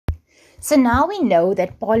So now we know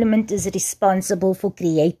that Parliament is responsible for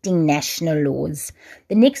creating national laws.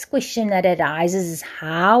 The next question that arises is,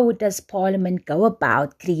 how does Parliament go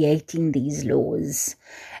about creating these laws?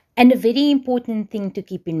 And a very important thing to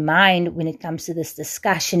keep in mind when it comes to this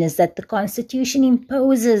discussion is that the Constitution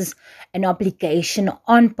imposes an obligation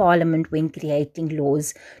on Parliament when creating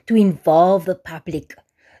laws to involve the public.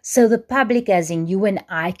 So the public, as in you and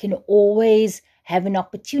I, can always have an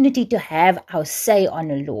opportunity to have our say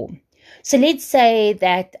on a law. So let's say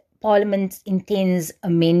that Parliament intends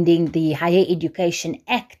amending the Higher Education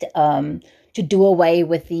Act to do away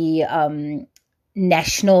with the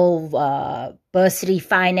national bursary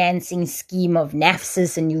financing scheme of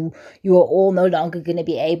NAFSIS, and you are all no longer going to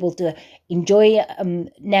be able to enjoy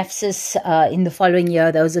NAFSIS in the following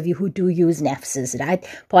year, those of you who do use NAFSIS, right?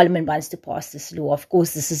 Parliament wants to pass this law. Of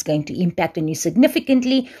course, this is going to impact on you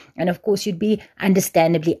significantly, and of course, you'd be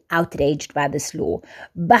understandably outraged by this law.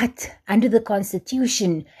 But under the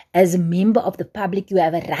Constitution, as a member of the public, you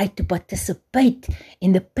have a right to participate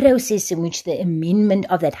in the process in which the amendment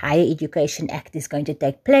of that Higher Education Act is going to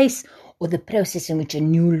take place, or the process in which a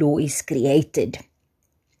new law is created.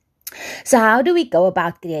 So how do we go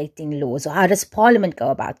about creating laws, or how does Parliament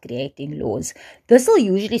go about creating laws? This will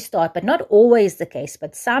usually start, but not always the case,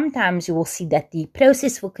 but sometimes you will see that the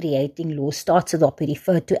process for creating laws starts with what we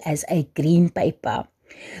refer to as a green paper.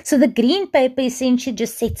 So the green paper essentially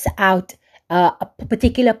just sets out a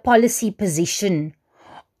particular policy position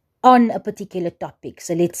on a particular topic.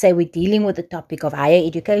 So let's say we're dealing with the topic of higher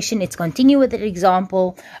education. Let's continue with the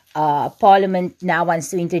example. Parliament now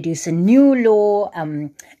wants to introduce a new law,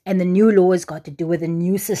 and the new law has got to do with a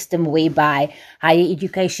new system whereby higher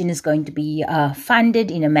education is going to be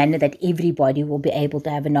funded in a manner that everybody will be able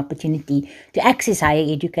to have an opportunity to access higher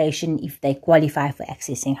education if they qualify for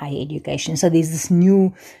accessing higher education. So there's this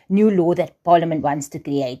new law that Parliament wants to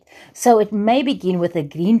create. So it may begin with a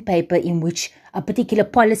green paper in which a particular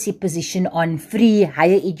policy position on free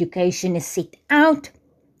higher education is set out,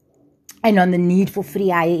 and on the need for free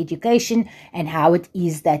higher education and how it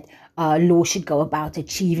is that law should go about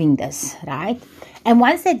achieving this, right? And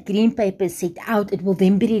once that green paper is set out, it will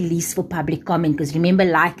then be released for public comment, because remember,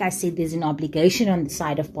 like I said, there's an obligation on the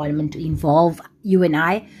side of Parliament to involve you and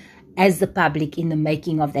I as the public in the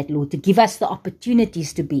making of that law, to give us the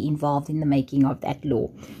opportunities to be involved in the making of that law,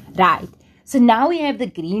 right? So now we have the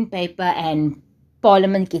green paper, and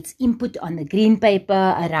Parliament gets input on the green paper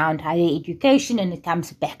around higher education, and it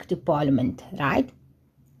comes back to Parliament, right?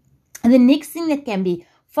 And the next thing that can be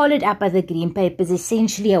followed up by the green paper is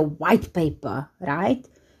essentially a white paper, right?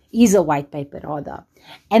 Is a white paper rather.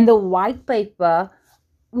 And the white paper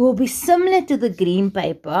will be similar to the green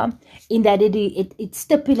paper in that it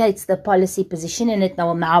stipulates the policy position, and it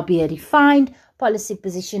will now be a refined policy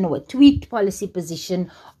position or a tweaked policy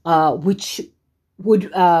position, which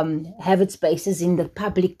would have its basis in the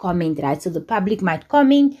public comment, right? So the public might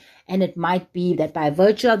comment, and it might be that by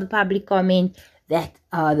virtue of the public comment that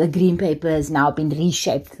the green paper has now been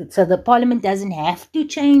reshaped. So the Parliament doesn't have to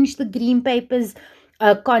change the green paper's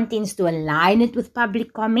contents to align it with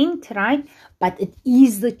public comment, right? But it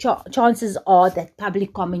is the chances are that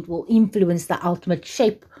public comment will influence the ultimate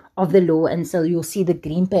shape of the law, and so you'll see the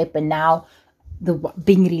green paper now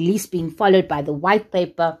being released, being followed by the white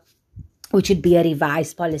paper, which would be a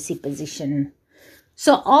revised policy position.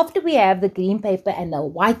 So after we have the green paper and the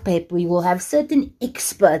white paper, we will have certain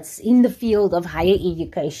experts in the field of higher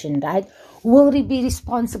education, right, who will be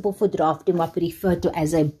responsible for drafting what we refer to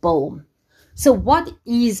as a bill. So what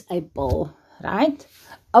is a bill, right?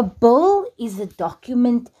 A bill is a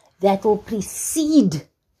document that will precede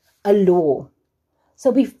a law.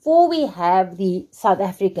 So before we have the South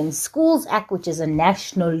African Schools Act, which is a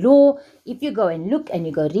national law, if you go and look and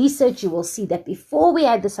you go research, you will see that before we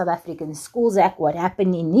had the South African Schools Act, what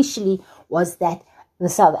happened initially was that the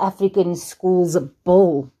South African Schools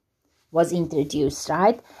Bill was introduced,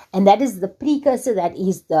 right? And that is the precursor,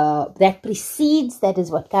 that precedes, that is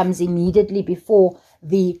what comes immediately before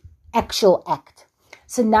the actual act.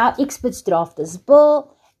 So now experts draft this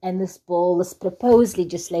bill, and this proposed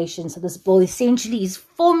legislation, so this bill essentially is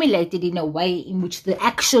formulated in a way in which the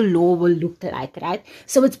actual law will look like, right?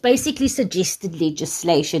 So it's basically suggested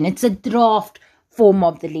legislation. It's a draft form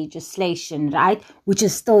of the legislation, right? Which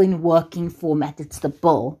is still in working format. It's the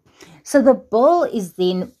bill. So the bill is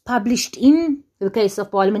then published in the case of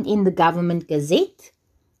Parliament in the Government Gazette.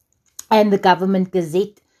 And the Government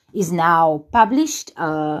Gazette is now published,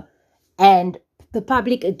 and the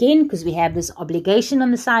public, again, because we have this obligation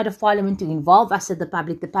on the side of Parliament to involve us at the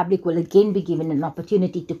public will again be given an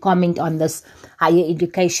opportunity to comment on this higher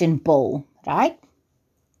education bill, right?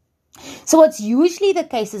 So what's usually the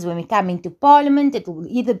case is when we come into Parliament, it will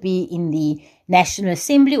either be in the National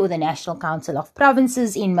Assembly or the National Council of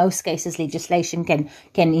Provinces. In most cases, legislation can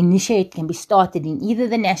be started in either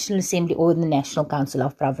the National Assembly or the National Council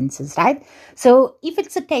of Provinces, right? So if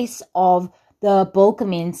it's a case of the bill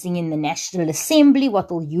commencing in the National Assembly, what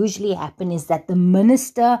will usually happen is that the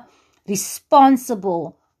minister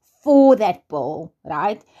responsible for that bill,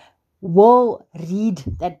 right, will read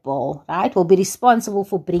that bill, right, will be responsible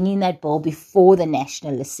for bringing that bill before the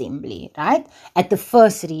National Assembly, right, at the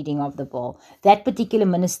first reading of the bill. That particular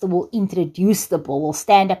minister will introduce the bill, will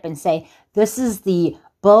stand up and say, this is the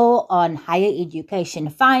bill on higher education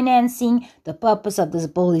financing. The purpose of this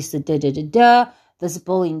bill is to da-da-da-da. This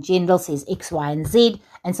bill in general says X, Y, and Z.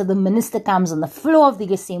 And so the minister comes on the floor of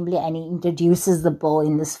the assembly and he introduces the bill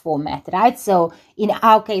in this format, right? So in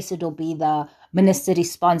our case, it'll be the minister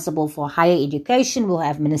responsible for higher education. We'll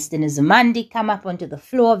have Minister Nzimande come up onto the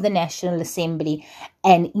floor of the National Assembly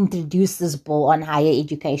and introduce this bill on higher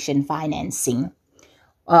education financing.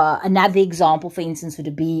 Another example, for instance,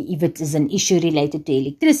 would be if it is an issue related to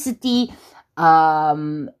electricity,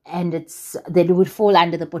 and that it would fall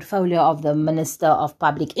under the portfolio of the Minister of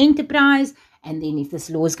Public Enterprise. And then if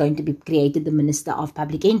this law is going to be created, the Minister of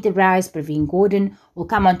Public Enterprise, Pravin Gordhan, will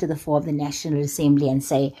come onto the floor of the National Assembly and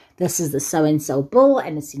say, this is the so-and-so bill,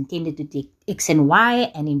 and it's intended to take X and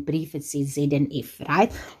Y, and in brief it says Z and F,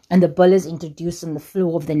 right? And the bill is introduced on the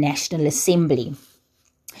floor of the National Assembly.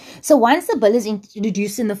 So once the bill is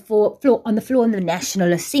introduced on the floor of the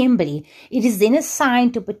National Assembly, it is then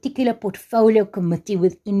assigned to a particular portfolio committee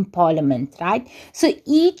within Parliament, right? So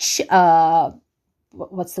each,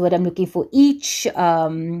 what's the word I'm looking for?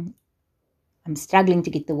 I'm struggling to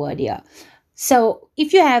get the word here. So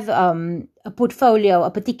if you have a portfolio,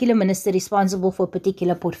 a particular minister responsible for a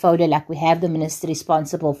particular portfolio, like we have the minister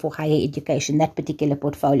responsible for higher education, that particular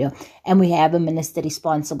portfolio, and we have a minister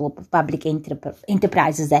responsible for public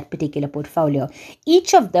enterprises, that particular portfolio.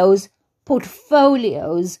 Each of those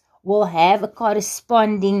portfolios will have a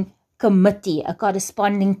corresponding committee, a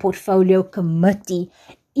corresponding portfolio committee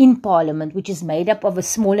in Parliament, which is made up of a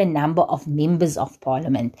smaller number of members of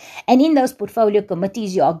Parliament. And in those portfolio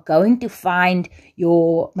committees, you are going to find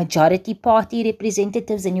your majority party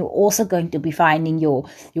representatives, and you're also going to be finding your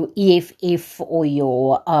EFF or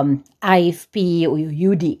your IFP or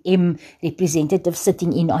your UDM representatives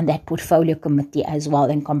sitting in on that portfolio committee as well,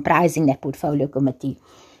 and comprising that portfolio committee.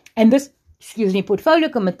 And this, portfolio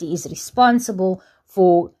committee is responsible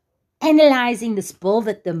for analyzing this bill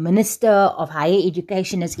that the Minister of Higher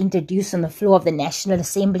Education has introduced on the floor of the National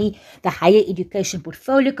Assembly. The Higher Education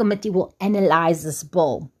Portfolio Committee will analyze this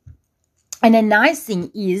bill. And a nice thing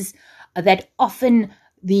is that often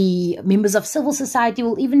the members of civil society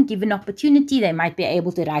will even give an opportunity. They might be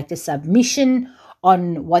able to write a submission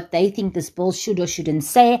on what they think this bill should or shouldn't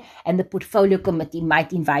say, and the portfolio committee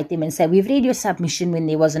might invite them and say, we've read your submission when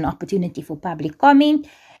there was an opportunity for public comment,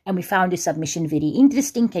 and we found your submission very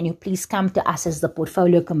interesting. Can you please come to us as the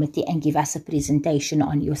portfolio committee and give us a presentation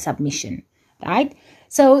on your submission, right?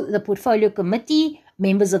 So the portfolio committee,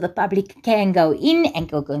 members of the public can go in and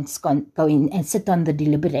go in and sit on the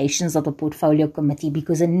deliberations of the portfolio committee,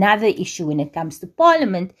 because another issue when it comes to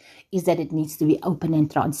Parliament is that it needs to be open and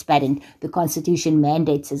transparent. The Constitution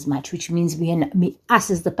mandates as much, which means us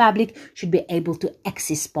as the public should be able to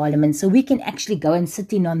access Parliament. So we can actually go and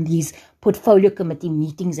sit in on these portfolio committee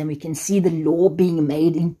meetings, and we can see the law being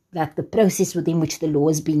made, in that the process within which the law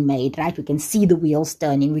is being made, right? We can see the wheels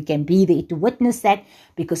turning. We can be there to witness that,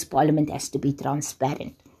 because Parliament has to be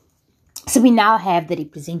transparent. So we now have the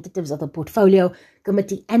representatives of the portfolio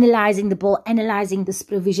committee analyzing the bill, analyzing this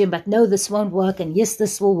provision, but no, this won't work, and yes,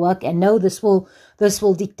 this will work, and no, this will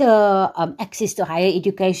deter access to higher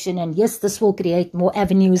education, and yes, this will create more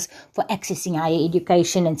avenues for accessing higher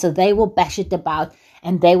education. And so they will bash it about,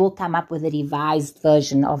 and they will come up with a revised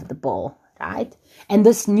version of the bill, right? And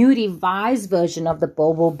this new revised version of the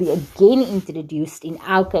bill will be again introduced, in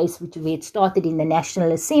our case, which we had started in the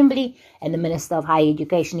National Assembly, and the Minister of Higher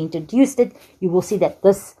Education introduced it. You will see that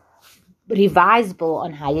this revised bill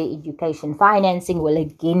on higher education financing will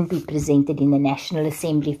again be presented in the National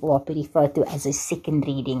Assembly for what we refer to as a second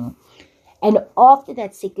reading. And after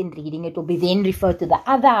that second reading, it will be then referred to the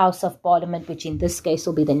other House of Parliament, which in this case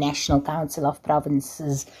will be the National Council of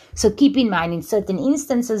Provinces. So keep in mind, in certain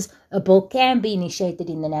instances, a bill can be initiated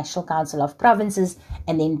in the National Council of Provinces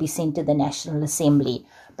and then be sent to the National Assembly.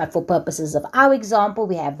 But for purposes of our example,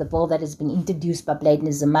 we have the bill that has been introduced by Blade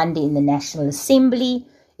Nzimande in the National Assembly.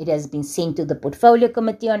 It has been sent to the Portfolio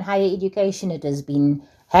Committee on Higher Education. It has been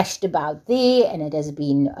hashed about there, and it has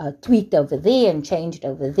been tweaked over there and changed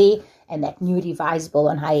over there. and that new revised bill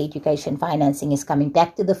on higher education financing is coming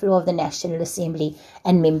back to the floor of the National Assembly,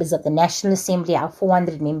 and members of the National Assembly, our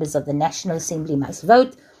 400 members of the National Assembly must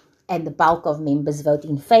vote, and the bulk of members vote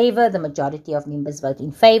in favor, the majority of members vote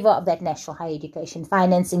in favor of that National Higher Education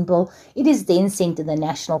Financing Bill. It is then sent to the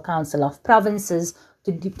National Council of Provinces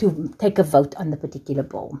to take a vote on the particular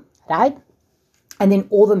bill, right? And then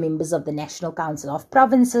all the members of the National Council of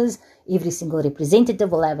Provinces, every single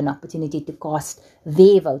representative will have an opportunity to cast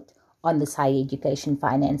their vote on this higher education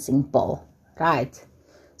financing bill, right?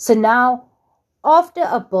 So now, after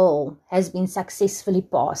a bill has been successfully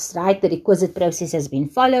passed, right, the requisite process has been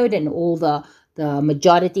followed and all the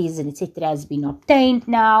majorities and etc. has been obtained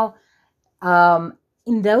now.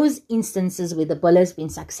 In those instances where the bill has been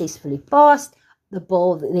successfully passed, the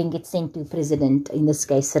bill then gets sent to President, in this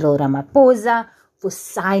case Cyril Ramaphosa, for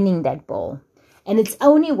signing that bill. And it's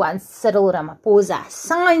only once Cyril Ramaphosa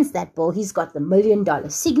signs that bill, he's got the $1 million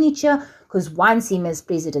signature, because once him as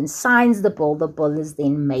president signs the bill is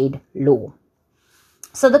then made law.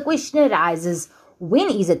 So the question arises, when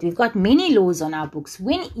is it? We've got many laws on our books.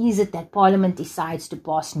 When is it that Parliament decides to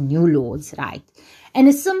pass new laws, right? And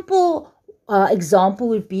a simple example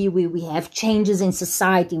would be where we have changes in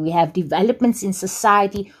society, we have developments in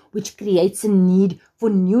society which creates a need for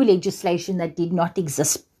new legislation that did not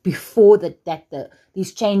exist before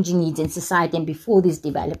these changing needs in society and before these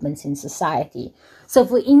developments in society. So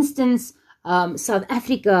for instance, South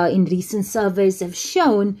Africa in recent surveys have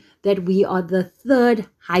shown that we are the third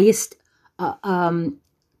highest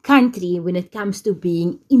country when it comes to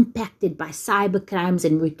being impacted by cyber crimes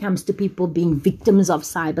and when it comes to people being victims of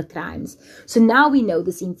cyber crimes. So now we know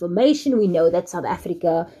this information. We know that South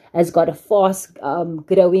Africa has got a fast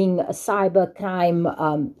growing cyber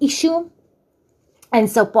crime issue. And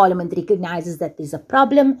so Parliament recognizes that there's a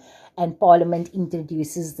problem, and Parliament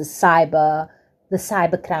introduces the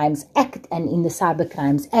Cyber Crimes Act. And in the Cyber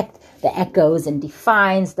Crimes Act, the Act goes and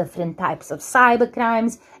defines different types of cyber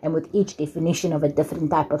crimes, and with each definition of a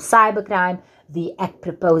different type of cyber crime, the Act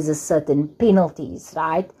proposes certain penalties,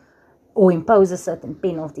 right? Or imposes certain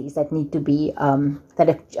penalties that need to be,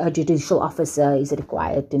 that a judicial officer is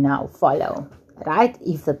required to now follow, right?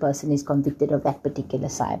 If the person is convicted of that particular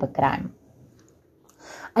cyber crime.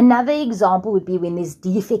 Another example would be when there's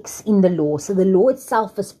defects in the law. So the law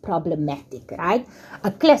itself is problematic, right?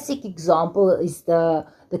 A classic example is the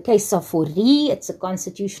case of Fourie. It's a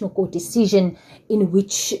constitutional court decision in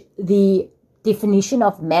which the definition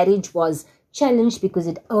of marriage was challenged because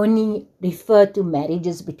it only referred to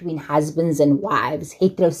marriages between husbands and wives,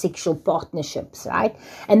 heterosexual partnerships, right?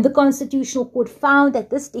 And the Constitutional Court found that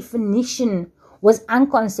this definition was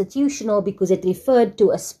unconstitutional because it referred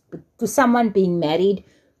to someone being married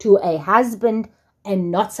to a husband and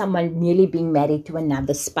not someone merely being married to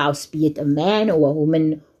another spouse, be it a man or a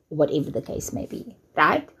woman, or whatever the case may be,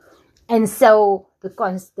 right? And so the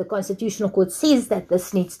Constitutional Court says that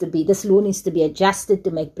this law needs to be adjusted to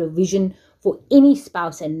make provision for any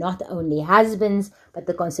spouse and not only husbands, but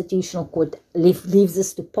the Constitutional Court leaves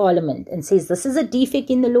this to Parliament and says this is a defect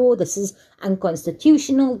in the law, this is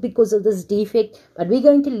unconstitutional because of this defect, but we're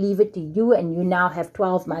going to leave it to you, and you now have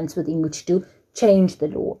 12 months within which to change the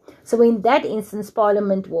law. So in that instance,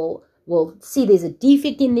 Parliament will see there's a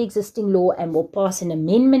defect in the existing law and will pass an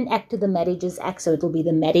amendment act to the Marriages Act. So it will be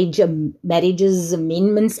the Marriages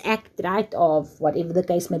Amendments Act, right, of whatever the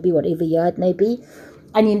case may be, whatever year it may be.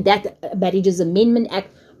 And in that Marriages Amendment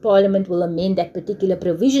Act, Parliament will amend that particular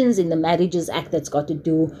provisions in the Marriages Act that's got to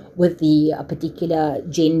do with the particular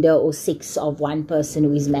gender or sex of one person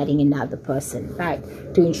who is marrying another person, right,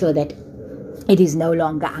 to ensure that it is no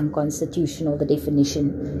longer unconstitutional, the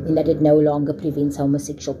definition, in that it no longer prevents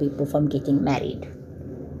homosexual people from getting married.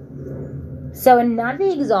 So another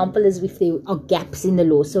example is if there are gaps in the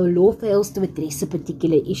law. So law fails to address a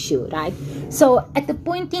particular issue, right? So at the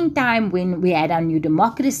point in time when we had our new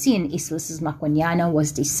democracy and S versus Makonyana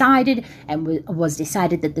was decided, and was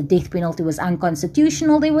decided that the death penalty was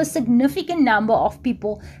unconstitutional, there was a significant number of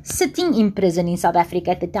people sitting in prison in South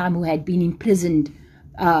Africa at the time who had been imprisoned,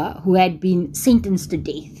 who had been sentenced to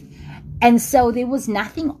death. And so there was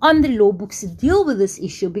nothing on the law books to deal with this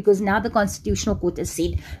issue, because now the Constitutional Court has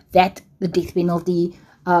said that the death penalty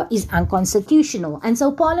is unconstitutional. And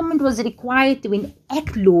so Parliament was required to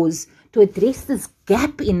enact laws to address this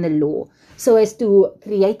gap in the law, so as to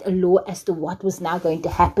create a law as to what was now going to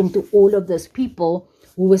happen to all of those people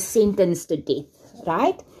who were sentenced to death,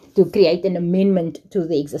 right? To create an amendment to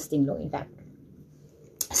the existing law, in fact.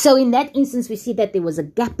 So in that instance, we see that there was a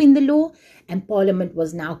gap in the law, and Parliament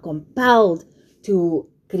was now compelled to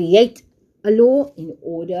create a law in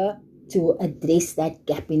order to address that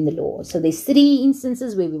gap in the law. So there's 3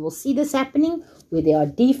 instances where we will see this happening, where there are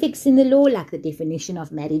defects in the law, like the definition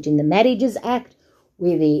of marriage in the Marriages Act,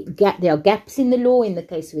 where there are gaps in the law, in the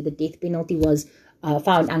case where the death penalty was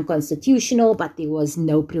found unconstitutional, but there was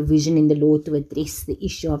no provision in the law to address the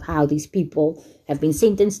issue of how these people have been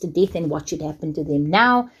sentenced to death and what should happen to them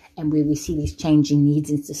now, and where we see these changing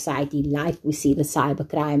needs in society, like we see the Cyber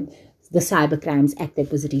Crimes Act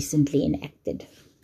that was recently enacted.